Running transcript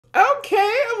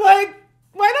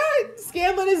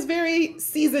Scanlan is very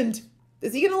seasoned.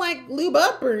 Is he gonna like lube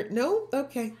up or no?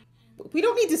 Okay. We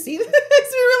don't need to see this.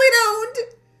 We really don't.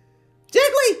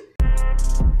 Jiggly!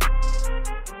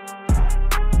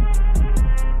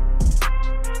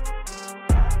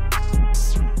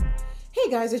 Hey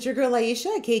guys, it's your girl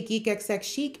Aisha, aka Geek XX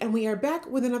Chic, and we are back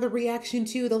with another reaction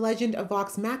to The Legend of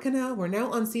Vox Machina. We're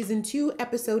now on season 2,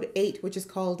 episode 8, which is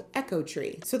called Echo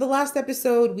Tree. So the last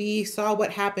episode, we saw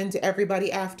what happened to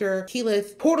everybody after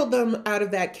Keyleth portaled them out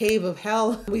of that cave of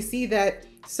hell. We see that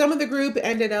some of the group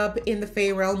ended up in the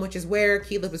Fey realm, which is where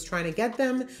Keyleth was trying to get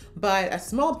them, but a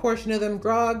small portion of them,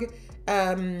 Grog,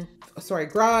 Scanlan,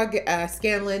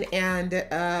 and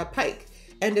Pike,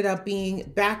 ended up being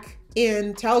back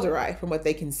in Tal'Darai from what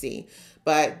they can see.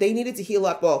 But they needed to heal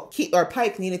up, well,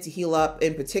 Pike needed to heal up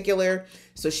in particular,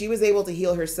 so she was able to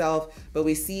heal herself, but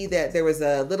we see that there was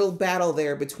a little battle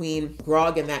there between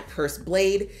Grog and that cursed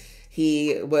blade.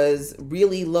 He was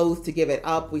really loath to give it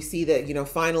up. We see that, you know,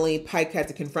 finally Pike had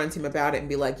to confront him about it and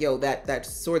be like, yo, that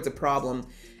sword's a problem.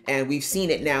 And we've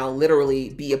seen it now literally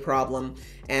be a problem.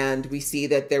 And we see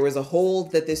that there was a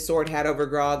hold that this sword had over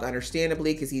Grog,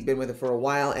 understandably, because he'd been with it for a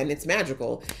while, and it's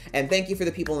magical. And thank you for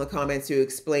the people in the comments who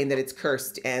explained that it's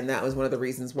cursed, and that was one of the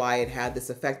reasons why it had this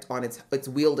effect on its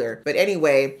wielder. But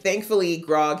anyway, thankfully,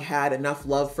 Grog had enough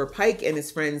love for Pike and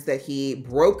his friends that he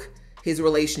broke his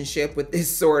relationship with this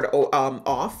sword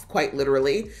off, quite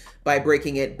literally, by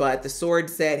breaking it. But the sword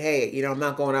said, hey, you know, I'm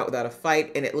not going out without a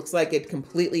fight. And it looks like it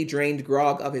completely drained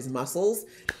Grog of his muscles,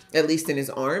 at least in his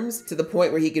arms, to the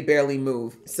point where he could barely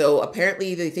move. So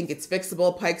apparently they think it's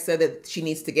fixable. Pike said that she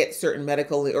needs to get certain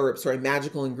magical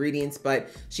ingredients, but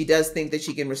she does think that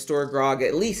she can restore Grog,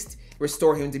 at least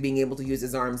restore him to being able to use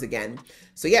his arms again.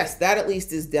 So yes, that at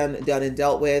least is done and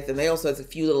dealt with. And they also have a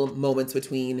few little moments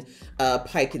between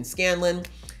Pike and Scanlan.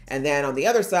 And then on the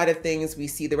other side of things, we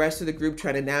see the rest of the group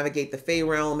trying to navigate the Fey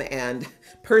realm, and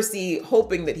Percy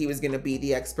hoping that he was going to be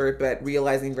the expert, but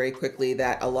realizing very quickly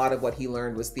that a lot of what he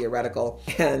learned was theoretical.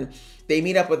 And they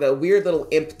meet up with a weird little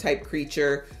imp type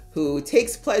creature who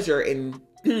takes pleasure in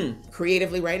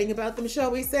creatively writing about them,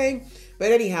 shall we say.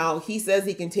 But anyhow, he says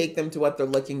he can take them to what they're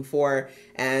looking for,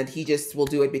 and he just will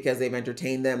do it because they've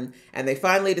entertained them. And they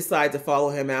finally decide to follow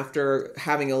him after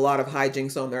having a lot of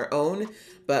hijinks on their own.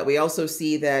 But we also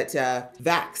see that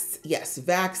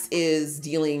Vax is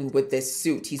dealing with this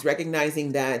suit. He's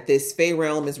recognizing that this Fey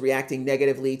realm is reacting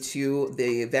negatively to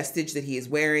the vestige that he is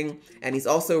wearing. And he's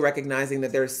also recognizing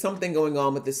that there's something going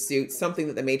on with the suit, something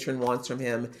that the matron wants from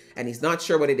him. And he's not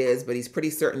sure what it is, but he's pretty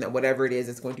certain that whatever it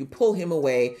is going to pull him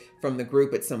away from the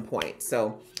group at some point.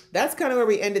 So that's kind of where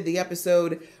we ended the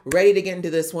episode. Ready to get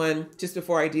into this one. Just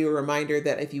before I do, a reminder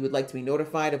that if you would like to be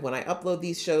notified of when I upload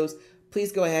these shows,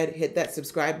 please go ahead, hit that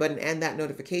subscribe button and that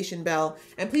notification bell.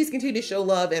 And please continue to show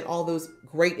love and all those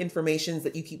great informations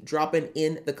that you keep dropping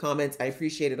in the comments. I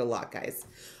appreciate it a lot, guys.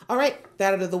 All right,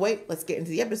 that out of the way, let's get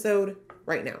into the episode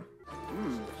right now.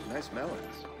 Nice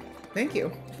melons. Thank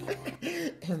you.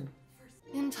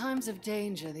 In times of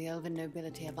danger, the elven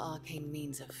nobility have arcane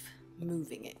means of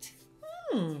moving it.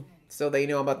 So they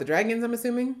know about the dragons, I'm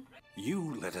assuming?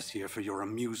 You led us here for your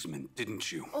amusement,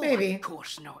 didn't you? Maybe. Oh, of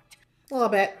course not. A little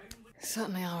bit.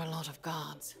 Certainly are a lot of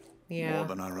guards. Yeah. More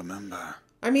than I remember.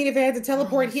 I mean, if they had to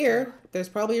teleport here, there's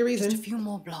probably a reason. Just a few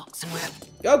more blocks and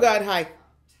we're... Oh God, hi.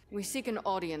 We seek an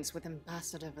audience with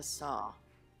Ambassador Vassar.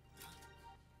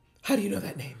 How do you know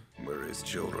that name? We're his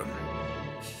children.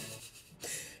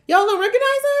 Y'all don't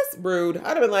recognize us? Rude.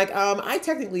 I'd have been like, I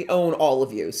technically own all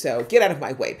of you, so get out of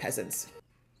my way, peasants.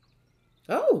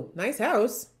 Oh, nice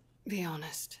house. Be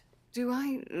honest. Do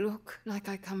I look like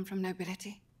I come from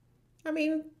nobility? I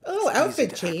mean, a little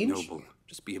outfit change. Noble.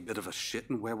 Just be a bit of a shit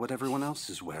and wear what everyone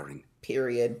else is wearing.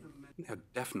 Period. They're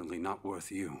definitely not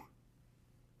worth you.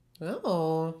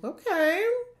 Oh, okay.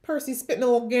 Percy spitting a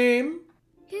little game.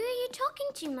 Who are you talking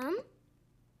to, Mum?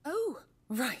 Oh,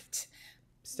 right.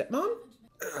 Stepmom?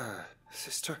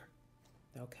 Sister.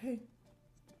 Okay.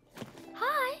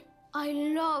 Hi. I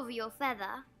love your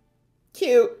feather.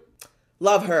 Cute.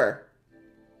 Love her.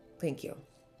 Thank you.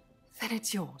 Then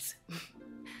it's yours.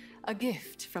 A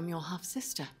gift from your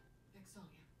half-sister.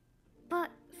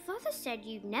 But Father said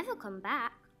you'd never come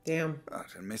back. Damn. I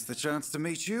missed the chance to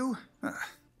meet you.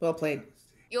 Well played.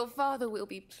 Your father will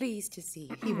be pleased to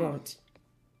see you. He won't.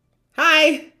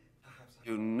 Hi.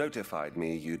 You notified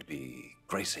me you'd be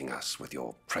gracing us with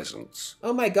your presence.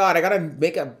 Oh my God, I gotta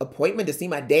make an appointment to see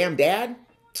my damn dad?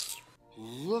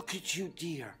 Look at you,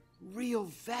 dear. Real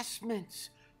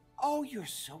vestments. Oh, you're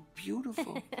so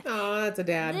beautiful. Oh, that's a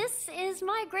dad. This is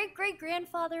my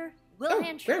great-great-grandfather, Will Oh,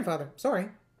 Hamstring. grandfather. Sorry.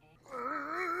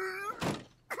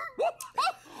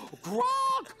 Grog!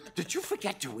 Did you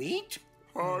forget to eat?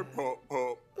 Hi, Pop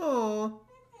Pop. Oh.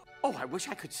 Oh, I wish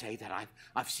I could say that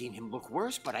I've seen him look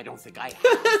worse, but I don't think I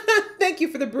have. Thank you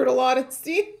for the brutal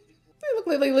honesty. They look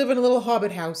like they live in a little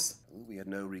hobbit house. We had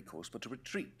no recourse but to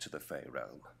retreat to the Fey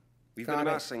realm. We've Got been it.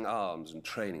 amassing arms and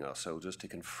training our soldiers to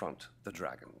confront the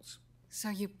dragons. So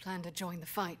you plan to join the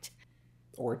fight?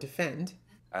 Or defend.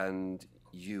 And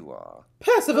you are?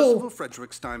 Percival! Percival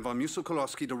Frederickstein von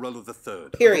Musil-Kolowski de Rollo III,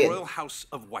 of Period. the Royal House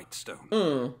of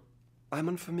Whitestone. I'm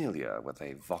unfamiliar with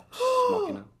a Vox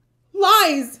Machina.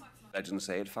 Lies! Legends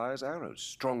say it fires arrows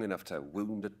strong enough to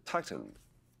wound a titan.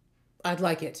 I'd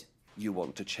like it. You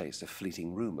want to chase a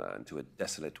fleeting rumor into a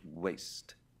desolate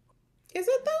waste. Is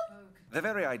it though? The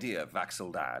very idea of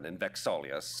Vax'ildan and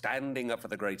Vex'ahlia standing up for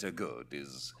the greater good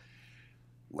is,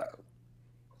 well,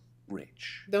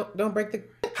 rich. Don't break the...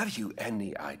 Have you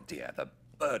any idea the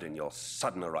burden your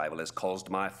sudden arrival has caused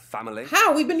my family?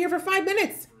 How? We've been here for 5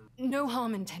 minutes. No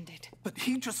harm intended. But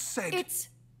he just said... It's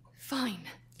fine.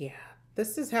 Yeah,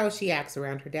 this is how she acts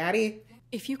around her daddy.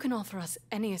 If you can offer us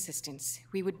any assistance,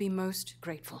 we would be most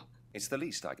grateful. It's the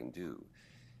least I can do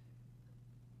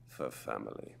for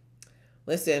family.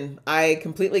 Listen, I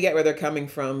completely get where they're coming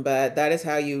from, but that is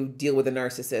how you deal with a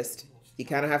narcissist. You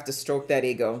kind of have to stroke that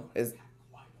ego, as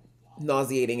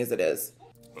nauseating as it is.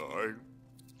 I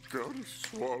gotta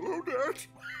swallow that.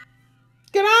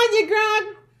 Get on, you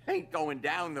grog! Ain't going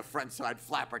down the front side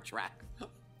flapper track.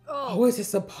 Oh, it's a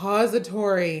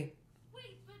suppository.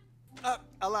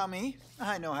 Allow me.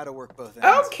 I know how to work both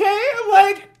ends. Okay, I'm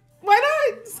like,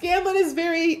 why not? Scanlan is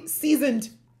very seasoned.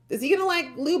 Is he gonna like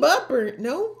lube up or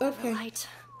no? Okay. Right.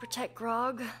 Protect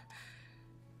Grog.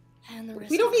 And the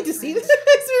rest We don't of need our to see friends.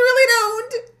 this. We really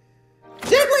don't.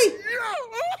 Gently.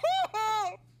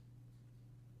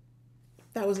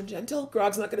 That wasn't gentle.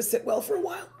 Grog's not gonna sit well for a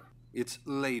while. It's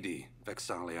Lady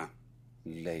Vex'ahlia.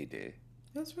 Lady.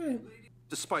 That's right.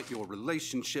 Despite your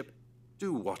relationship,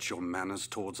 do watch your manners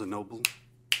towards a noble.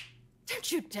 Don't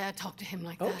you dare talk to him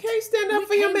like that. Okay, stand up We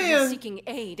for your came here man. seeking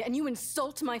aid, and you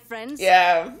insult my friends?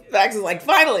 Yeah, Vax is like,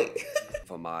 finally.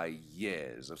 For my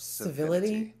years of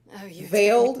Civility? Oh, you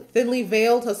Veiled, thinly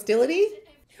veiled hostility?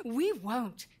 We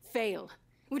won't fail,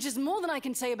 which is more than I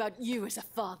can say about you as a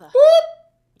father.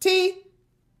 Whoop! T.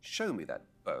 Show me that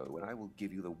bow, and I will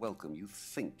give you the welcome you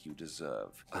think you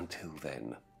deserve. Until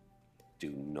then,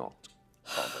 do not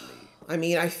bother me. I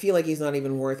mean, I feel like he's not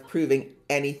even worth proving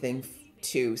anything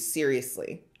to,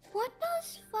 seriously. What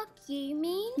does fuck you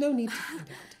mean? No need to find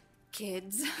out.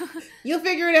 Kids. You'll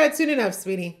figure it out soon enough,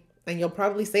 sweetie. And you'll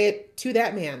probably say it to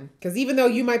that man. Because even though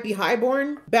you might be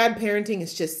highborn, bad parenting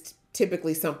is just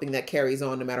typically something that carries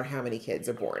on no matter how many kids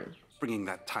are born. Bringing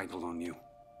that title on you.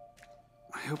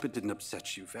 I hope it didn't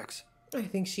upset you, Vex. I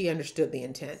think she understood the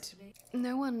intent.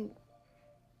 No one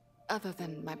other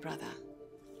than my brother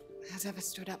has ever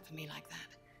stood up for me like that.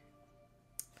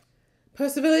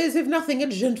 Percival is, if nothing, a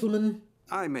gentleman.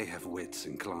 I may have wits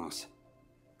and class,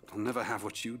 but I'll never have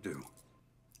what you do.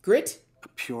 Grit? A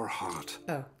pure heart.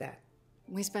 Oh, that.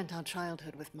 We spent our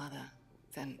childhood with Mother.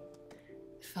 Then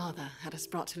Father had us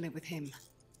brought to live with him.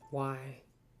 Why?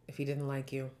 If he didn't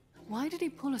like you. Why did he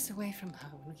pull us away from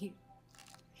home? He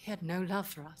had no love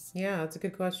for us. Yeah, that's a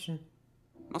good question.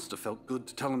 Must have felt good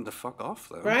to tell him to fuck off,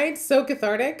 though. Right? So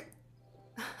cathartic.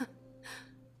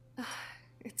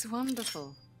 It's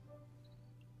wonderful.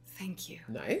 Thank you.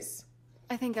 Nice.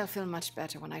 I think I'll feel much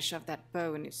better when I shove that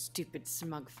bow in his stupid,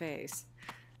 smug face.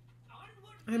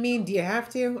 I mean, do you have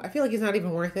to? I feel like he's not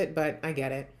even worth it, but I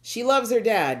get it. She loves her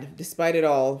dad, despite it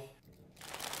all.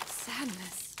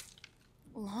 Sadness.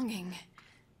 Longing.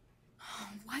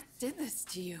 What did this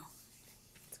to you?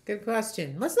 It's a good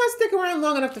question. Let's not stick around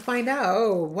long enough to find out.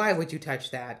 Oh, why would you touch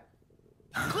that?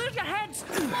 Clear your heads!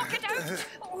 Lock it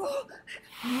out!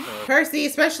 Percy,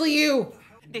 especially you.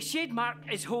 The Shade Mark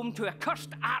is home to a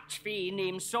cursed archfey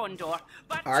named Sondor,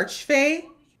 but... Archfey?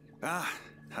 Ah,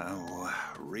 how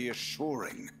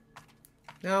reassuring.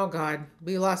 Oh, God.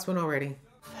 We lost one already.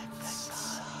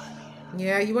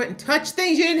 Yeah, you went and touched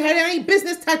things you didn't have any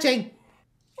business touching.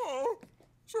 Oh,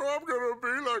 so I'm gonna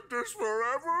be like this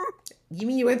forever? You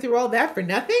mean you went through all that for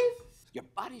nothing? Your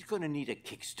body's gonna need a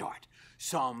kickstart.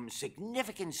 Some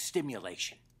significant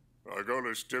stimulation. I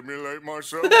gotta stimulate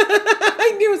myself?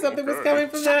 I knew something was coming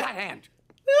from Suck that. a hand.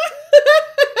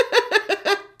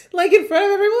 Like in front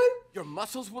of everyone? Your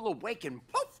muscles will awaken,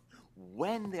 poof,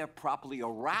 when they're properly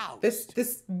aroused.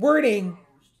 This wording.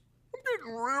 I'm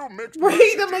getting real mixed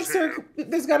Right? I'm like, messages sir, here.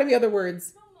 there's got to be other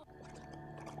words.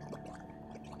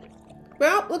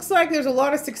 Well, looks like there's a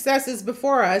lot of successes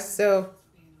before us, so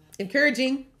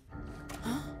encouraging.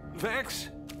 Vex,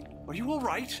 are you all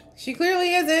right? She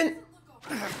clearly isn't.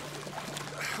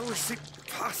 How is she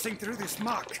passing through this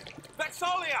muck?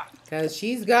 Vexalia! Because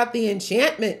she's got the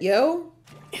enchantment, yo.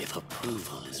 If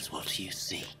approval is what you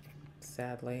seek,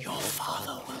 sadly, your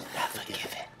father will never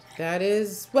give it. That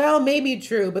is, well, maybe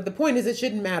true, but the point is it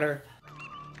shouldn't matter.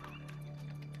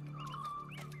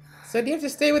 So do you have to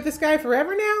stay with this guy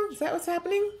forever now? Is that what's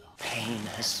happening? Pain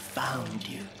has found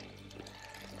you.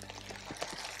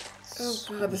 Oh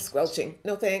god, the squelching.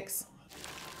 No thanks.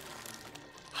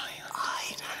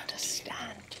 I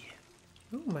understand you.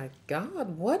 Oh my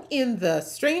god, what in the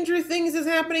Stranger Things is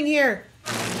happening here?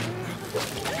 How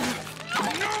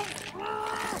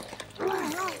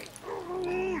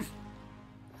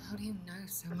do you know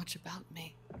so much about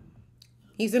me?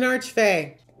 He's an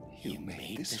archfey. You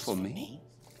made this for me?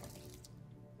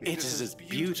 It is as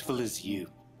beautiful as you.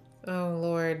 Oh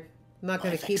lord. I'm not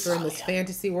gonna keep her in this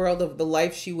fantasy world of the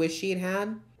life she wished she had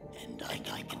had. And I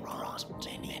can grant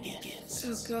any gifts.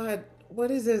 Oh god,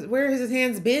 what is this? Where has his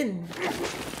hands been?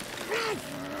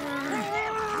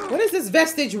 What is this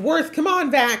vestige worth? Come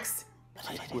on, Vax!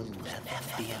 But it will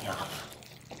never be enough.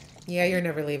 Yeah, you're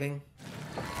never leaving.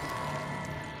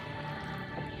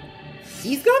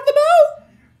 He's got the bow!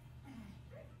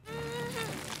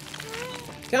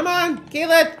 Come on,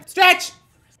 Caleb, stretch!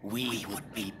 We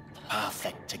would be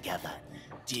perfect together,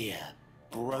 dear,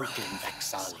 broken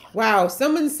Vexalia. Wow,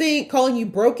 someone's calling you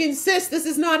broken, sis. This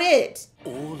is not it.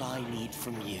 All I need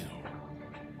from you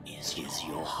is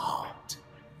your heart.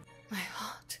 My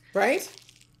heart. Right?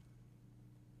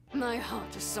 My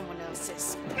heart is someone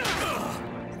else's.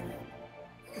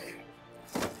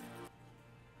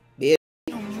 You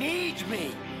need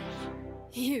me.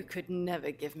 You could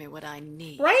never give me what I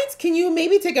need. Right? Can you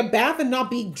maybe take a bath and not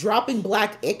be dropping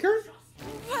black ichor?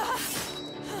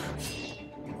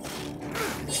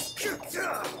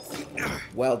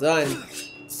 Well done.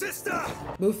 Sister!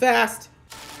 Move fast.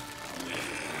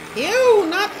 Ew,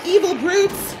 not evil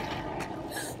brutes.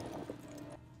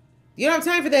 You don't have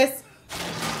time for this.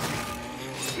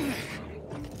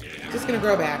 Just gonna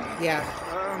grow back. Yeah.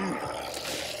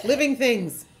 Living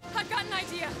things. I've got an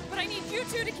idea, but I need you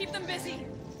two to keep them busy.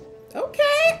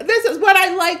 Okay, this is what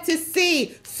I like to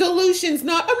see. Solutions, I'm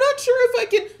not sure if I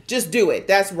can. Just do it.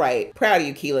 That's right. Proud of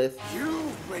you, Keyleth. You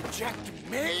reject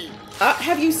me?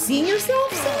 Have you seen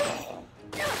yourself, sir?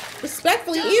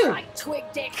 Respectfully, you. Right, twig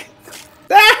dick.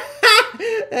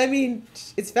 I mean,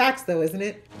 it's facts though, isn't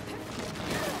it?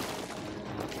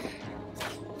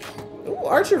 Ooh,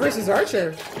 Archer versus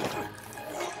Archer.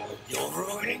 You're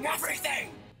ruining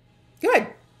everything. Good.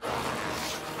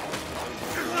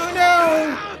 Oh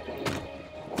no.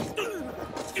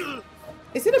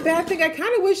 Is it a bad thing? I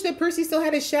kind of wish that Percy still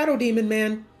had his shadow demon,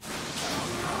 man.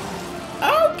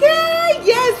 Okay,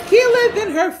 yes, Keyleth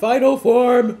in her final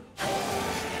form.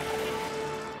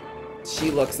 She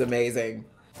looks amazing.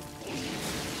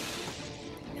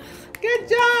 Good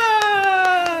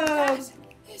job!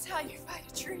 Here's how you fight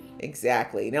a tree.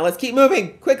 Exactly. Now let's keep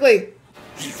moving, quickly.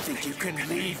 You think you can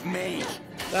leave me?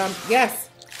 Yes.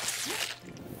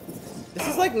 This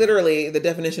is like literally the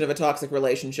definition of a toxic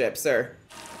relationship, sir.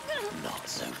 Not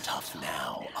so tough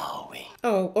now, are we?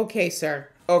 Oh, okay, sir.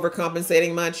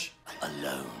 Overcompensating much?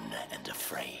 Alone and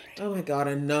afraid. Oh my god,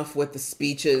 enough with the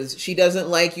speeches. She doesn't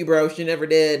like you, bro. She never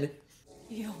did.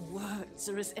 Your words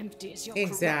are as empty as your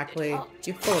Exactly.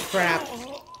 You're full of crap.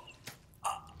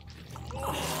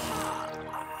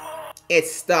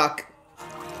 It's stuck.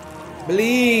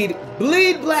 Bleed.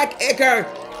 Bleed, black ichor.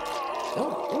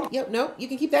 Oh, yep, no. You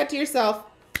can keep that to yourself.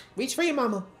 Reach for your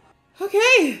mama.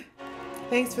 Okay.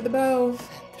 Thanks for the bow.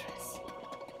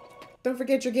 Don't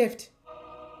forget your gift.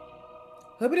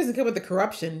 Hope it doesn't come with the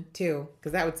corruption, too,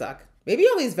 because that would suck. Maybe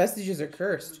all these vestiges are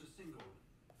cursed.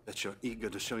 Bet you're eager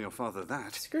to show your father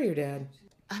that. Screw your dad.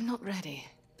 I'm not ready.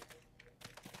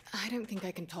 I don't think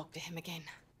I can talk to him again.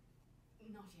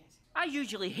 Not yet. I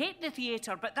usually hate the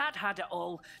theatre, but that had it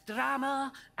all.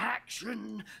 Drama,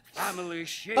 action, family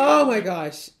shit. Oh my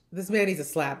gosh. This man needs a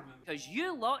slap. Because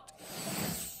you lot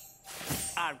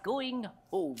are going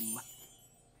home.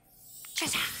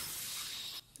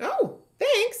 Oh,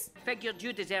 thanks. Figured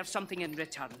you deserve something in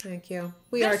return. Thank you.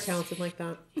 We are talented like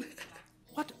that.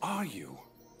 What are you?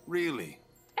 Really?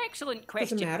 Excellent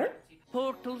question. Doesn't matter.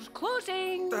 Portal's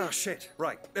closing. Oh, shit.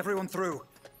 Right, everyone through.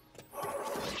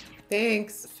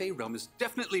 Thanks. The Fey realm is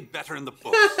definitely better in the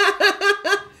books.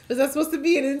 Was that supposed to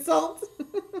be an insult?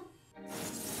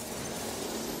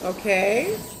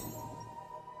 Okay.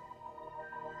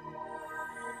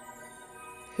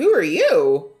 Who are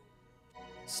you?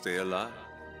 Stay alive.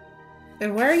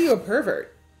 And why are you a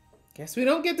pervert? Guess we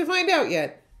don't get to find out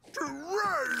yet. To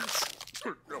rage!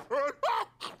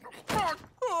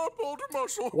 Oh, Voldemort!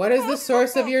 muscle. What is the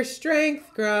source of your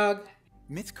strength, Grog?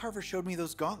 Myth Carver showed me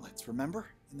those gauntlets, remember?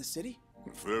 In the city?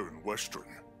 If they're in Western,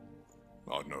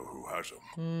 I know who has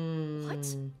them.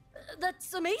 What?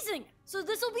 That's amazing. So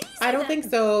this'll be easy I don't think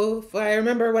so. If I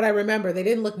remember what I remember, they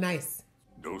didn't look nice.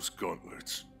 Those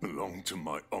gauntlets belong to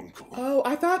my uncle. Oh,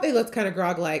 I thought they looked kind of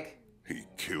Grog-like. He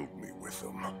killed me with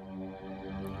them.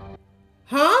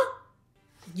 Huh?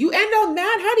 You end on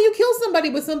that? How do you kill somebody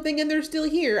with something and they're still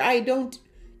here? I don't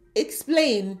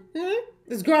explain.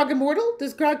 Is Grog immortal?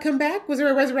 Does Grog come back? Was there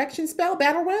a resurrection spell?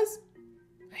 Battle res?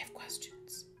 I have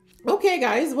questions. Okay,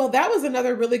 guys. Well, that was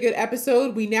another really good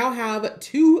episode. We now have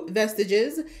 2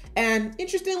 vestiges. And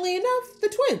interestingly enough, the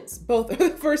twins. Both are the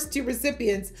first 2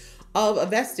 recipients of a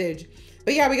vestige.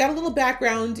 But yeah, we got a little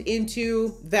background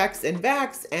into Vex and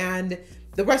Vax and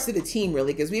the rest of the team,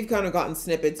 really, because we've kind of gotten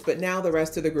snippets, but now the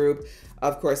rest of the group,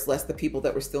 of course, less the people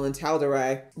that were still in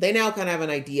Tal'Darai, they now kind of have an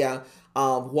idea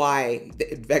of why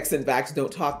Vex and Vax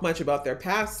don't talk much about their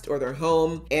past or their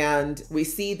home. And we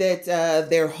see that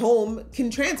their home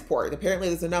can transport. Apparently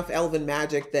there's enough elven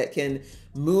magic that can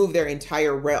move their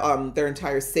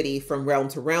entire city from realm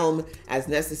to realm as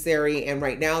necessary. And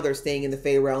right now they're staying in the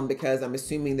Fey realm because I'm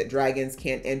assuming that dragons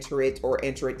can't enter it or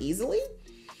enter it easily.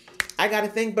 I gotta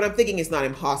think, but I'm thinking it's not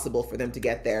impossible for them to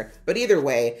get there. But either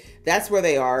way, that's where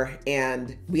they are.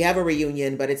 And we have a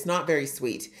reunion, but it's not very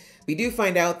sweet. We do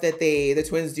find out that the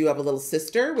twins do have a little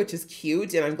sister, which is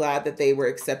cute. And I'm glad that they were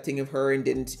accepting of her and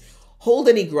didn't hold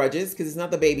any grudges, because it's not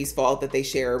the baby's fault that they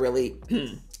share a really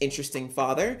interesting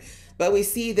father. But we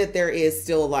see that there is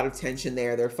still a lot of tension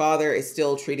there. Their father is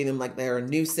still treating them like they're a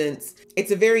nuisance. It's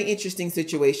a very interesting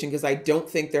situation because I don't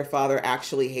think their father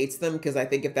actually hates them, because I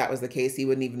think if that was the case, he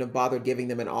wouldn't even have bothered giving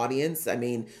them an audience. I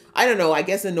mean, I don't know. I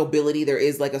guess in nobility, there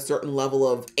is like a certain level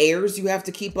of heirs you have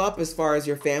to keep up as far as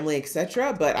your family,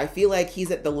 etc. But I feel like he's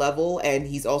at the level, and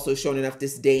he's also shown enough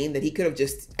disdain that he could have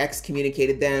just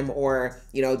excommunicated them or,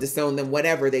 you know, disowned them,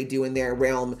 whatever they do in their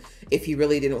realm, if he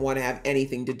really didn't want to have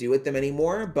anything to do with them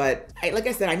anymore. But like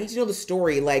I said, I need to know the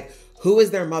story. Like, who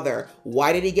is their mother?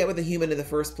 Why did he get with a human in the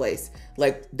first place?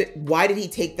 Like, why did he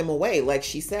take them away? Like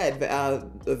she said,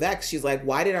 Vex, she's like,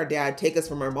 why did our dad take us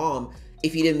from our mom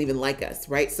if he didn't even like us,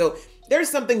 right? So there's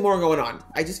something more going on.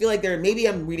 I just feel like maybe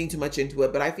I'm reading too much into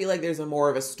it, but I feel like there's more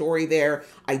of a story there.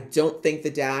 I don't think the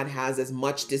dad has as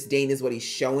much disdain as what he's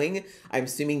showing. I'm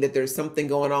assuming that there's something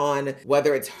going on,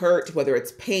 whether it's hurt, whether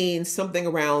it's pain, something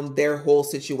around their whole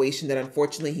situation that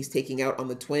unfortunately he's taking out on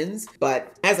the twins.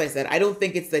 But as I said, I don't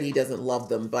think it's that he doesn't love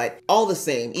them, but all the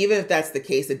same, even if that's the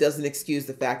case, it doesn't excuse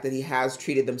the fact that he has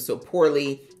treated them so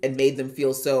poorly and made them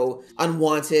feel so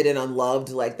unwanted and unloved.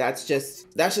 Like that's just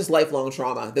lifelong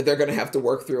trauma that they're going to have to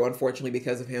work through, unfortunately,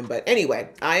 because of him. But anyway,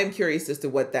 I am curious as to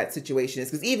what that situation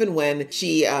is, because even when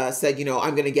she said, you know,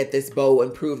 I'm going to get this bow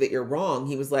and prove that you're wrong,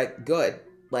 he was like, good.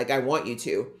 Like, I want you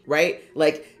to, right?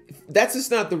 Like, that's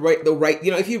just not the right,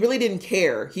 you know, if he really didn't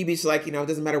care, he'd be just like, you know, it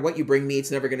doesn't matter what you bring me,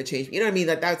 it's never going to change. You know what I mean?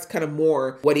 That's kind of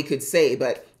more what he could say,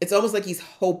 but it's almost like he's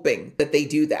hoping that they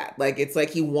do that. Like, it's like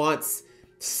he wants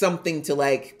something to,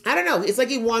 like, I don't know. It's like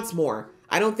he wants more.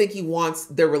 I don't think he wants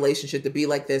their relationship to be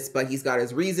like this, but he's got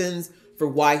his reasons for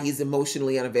why he's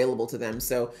emotionally unavailable to them.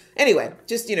 So anyway,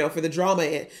 just, you know, for the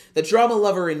drama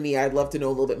lover in me, I'd love to know a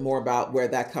little bit more about where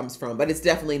that comes from, but it's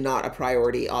definitely not a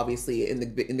priority, obviously, in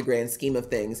the grand scheme of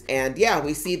things. And yeah,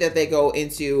 we see that they go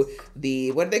into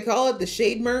the, what do they call it? The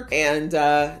Shade Merc. And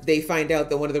they find out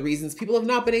that one of the reasons people have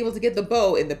not been able to get the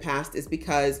bow in the past is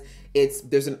because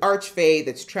there's an archfey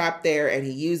that's trapped there, and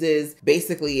he uses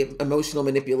basically emotional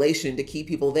manipulation to keep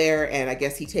people there. And I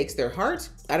guess he takes their heart.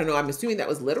 I don't know. I'm assuming that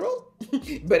was literal.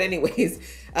 But anyways,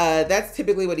 that's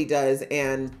typically what he does.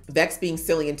 And Vex being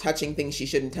silly and touching things she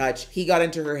shouldn't touch, he got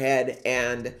into her head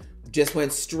and just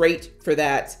went straight for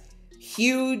that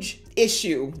huge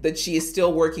issue that she is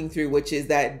still working through, which is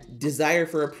that desire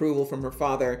for approval from her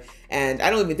father. And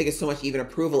I don't even think it's so much even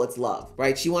approval, it's love,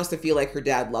 right? She wants to feel like her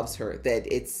dad loves her,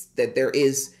 that there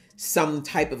is some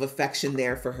type of affection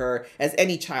there for her, as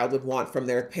any child would want from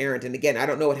their parent. And again, I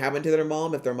don't know what happened to their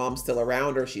mom, if their mom's still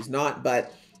around or she's not,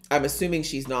 but I'm assuming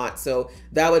she's not. So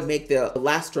that would make the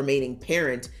last remaining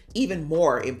parent even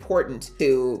more important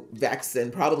to Vex,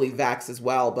 and probably Vax as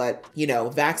well. But, you know,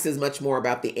 Vax is much more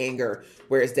about the anger,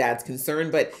 whereas Dad's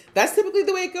concerned. But that's typically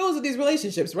the way it goes with these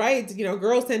relationships, right? You know,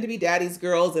 girls tend to be daddy's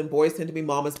girls and boys tend to be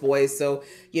mama's boys. So,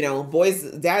 you know,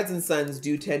 dads and sons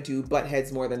do tend to butt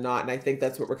heads more than not. And I think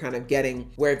that's what we're kind of getting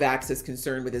where Vax is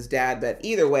concerned with his dad. But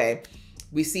either way,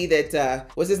 we see that,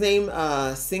 what's his name?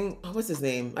 What's his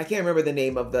name? I can't remember the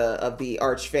name of the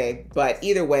archfey, but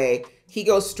either way, he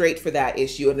goes straight for that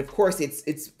issue. And of course,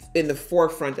 it's in the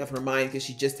forefront of her mind because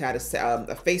she just had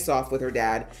a face-off with her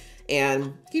dad.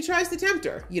 And he tries to tempt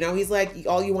her. You know, he's like,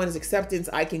 all you want is acceptance.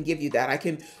 I can give you that. I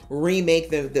can remake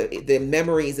the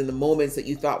memories and the moments that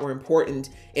you thought were important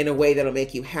in a way that'll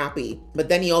make you happy. But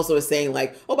then he also is saying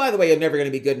like, oh, by the way, you're never going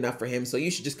to be good enough for him, so you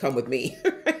should just come with me.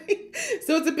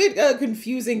 So it's a bit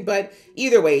confusing, but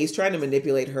either way, he's trying to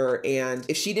manipulate her. And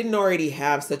if she didn't already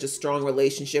have such a strong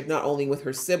relationship, not only with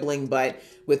her sibling, but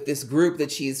with this group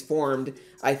that she's formed,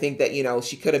 I think that, you know,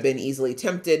 she could have been easily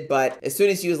tempted. But as soon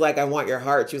as she was like, I want your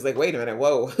heart, she was like, wait a minute,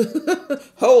 whoa,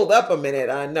 hold up a minute.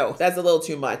 No, that's a little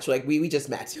too much. Like we just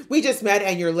met. We just met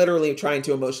and you're literally trying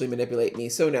to emotionally manipulate me.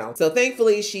 So no. So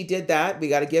thankfully she did that. We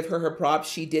got to give her her props.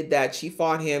 She did that. She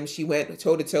fought him. She went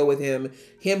toe to toe with him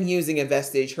using a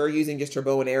vestige, her using just her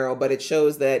bow and arrow. But it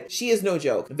shows that she is no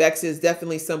joke. Vex is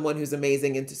definitely someone who's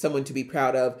amazing and someone to be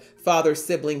proud of, father,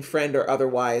 sibling, friend, or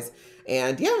otherwise.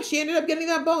 And yeah, she ended up getting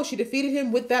that bow. She defeated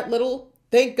him with that little,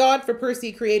 thank God for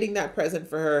Percy creating that present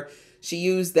for her. She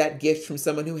used that gift from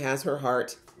someone who has her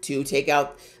heart to take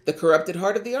out the corrupted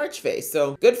heart of the Archface.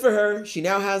 So good for her. She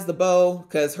now has the bow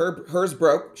because hers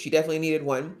broke. She definitely needed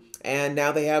one. And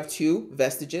now they have 2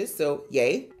 vestiges, so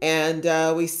yay. And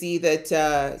we see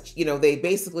that, you know, they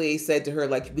basically said to her,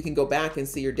 like, we can go back and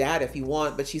see your dad if you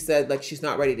want. But she said, like, she's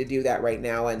not ready to do that right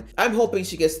now. And I'm hoping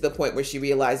she gets to the point where she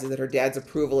realizes that her dad's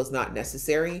approval is not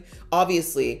necessary.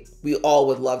 Obviously, we all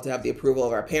would love to have the approval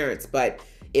of our parents, but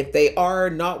if they are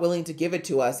not willing to give it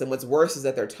to us, and what's worse is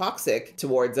that they're toxic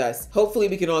towards us, hopefully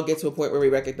we can all get to a point where we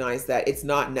recognize that it's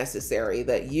not necessary,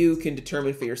 that you can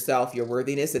determine for yourself your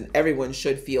worthiness, and everyone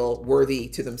should feel worthy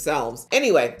to themselves.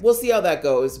 Anyway, we'll see how that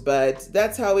goes, but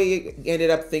that's how we ended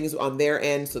up things on their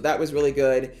end. So that was really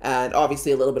good. And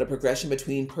obviously a little bit of progression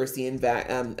between Percy and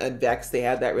Vex. They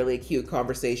had that really cute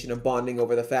conversation of bonding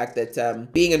over the fact that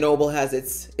being a noble has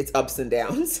its ups and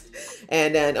downs.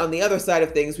 And then on the other side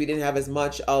of things, we didn't have as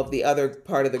much of the other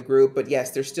part of the group, but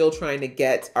yes, they're still trying to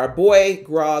get our boy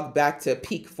Grog back to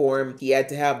peak form. He had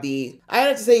to have I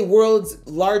had to say, world's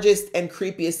largest and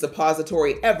creepiest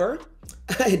suppository ever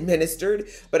administered,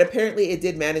 but apparently it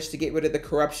did manage to get rid of the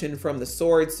corruption from the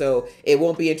sword, so it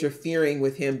won't be interfering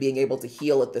with him being able to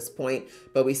heal at this point.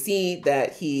 But we see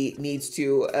that he needs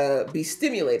to be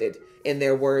stimulated, in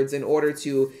their words, in order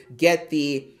to get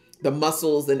the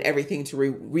muscles and everything to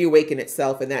reawaken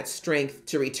itself and that strength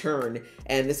to return.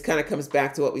 And this kind of comes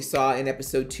back to what we saw in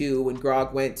episode 2 when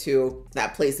Grog went to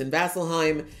that place in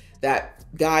Vasselheim, that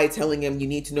guy telling him, you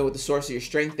need to know what the source of your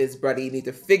strength is, buddy. You need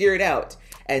to figure it out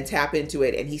and tap into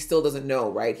it. And he still doesn't know,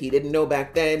 right? He didn't know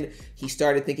back then. He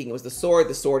started thinking it was the sword.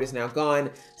 The sword is now gone.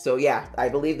 So yeah, I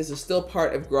believe this is still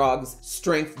part of Grog's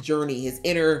strength journey, his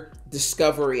inner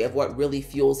discovery of what really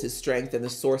fuels his strength and the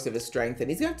source of his strength. And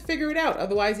he's gonna have to figure it out.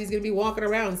 Otherwise he's gonna be walking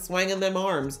around swinging them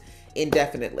arms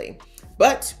indefinitely.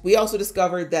 But we also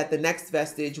discovered that the next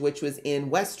vestige, which was in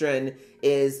Westren,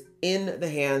 is in the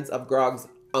hands of Grog's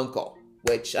uncle,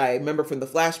 which I remember from the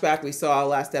flashback we saw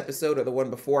last episode, or the one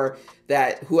before,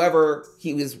 that whoever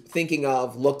he was thinking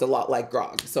of looked a lot like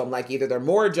Grog. So I'm like, either they're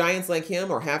more giants like him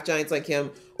or half giants like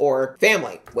him, or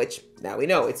family, which now we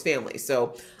know it's family.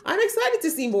 So I'm excited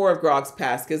to see more of Grog's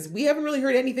past because we haven't really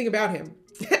heard anything about him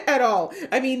at all.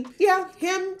 I mean, yeah,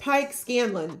 him, Pike,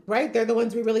 Scanlan, right? They're the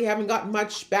ones we really haven't gotten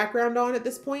much background on at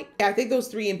this point. Yeah, I think those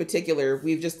 3 in particular,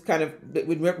 we've just kind of,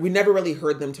 we never really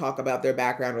heard them talk about their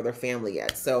background or their family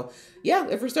yet. So yeah,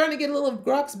 if we're starting to get a little of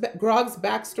Grog's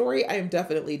backstory, I am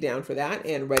definitely down for that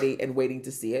and ready and waiting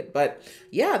to see it. But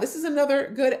yeah, this is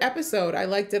another good episode. I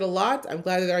liked it a lot. I'm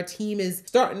glad that our team is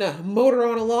starting to motor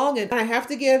on along, and I have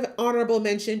to give honorable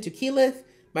mention to Keyleth.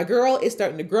 My girl is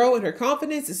starting to grow in her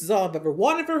confidence. This is all I've ever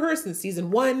wanted for her since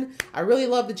season 1. I really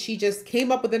love that she just came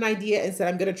up with an idea and said,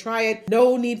 I'm going to try it.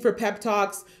 No need for pep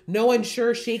talks, no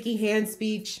unsure, shaky hand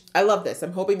speech. I love this.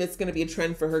 I'm hoping that's going to be a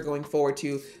trend for her going forward,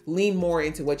 to lean more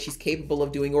into what she's capable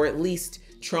of doing, or at least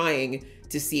trying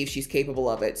to see if she's capable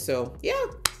of it. So yeah,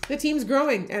 the team's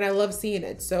growing and I love seeing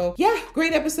it. So yeah,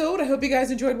 great episode. I hope you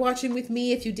guys enjoyed watching with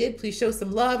me. If you did, please show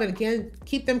some love. And again,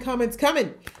 keep them comments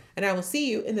coming. And I will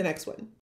see you in the next one.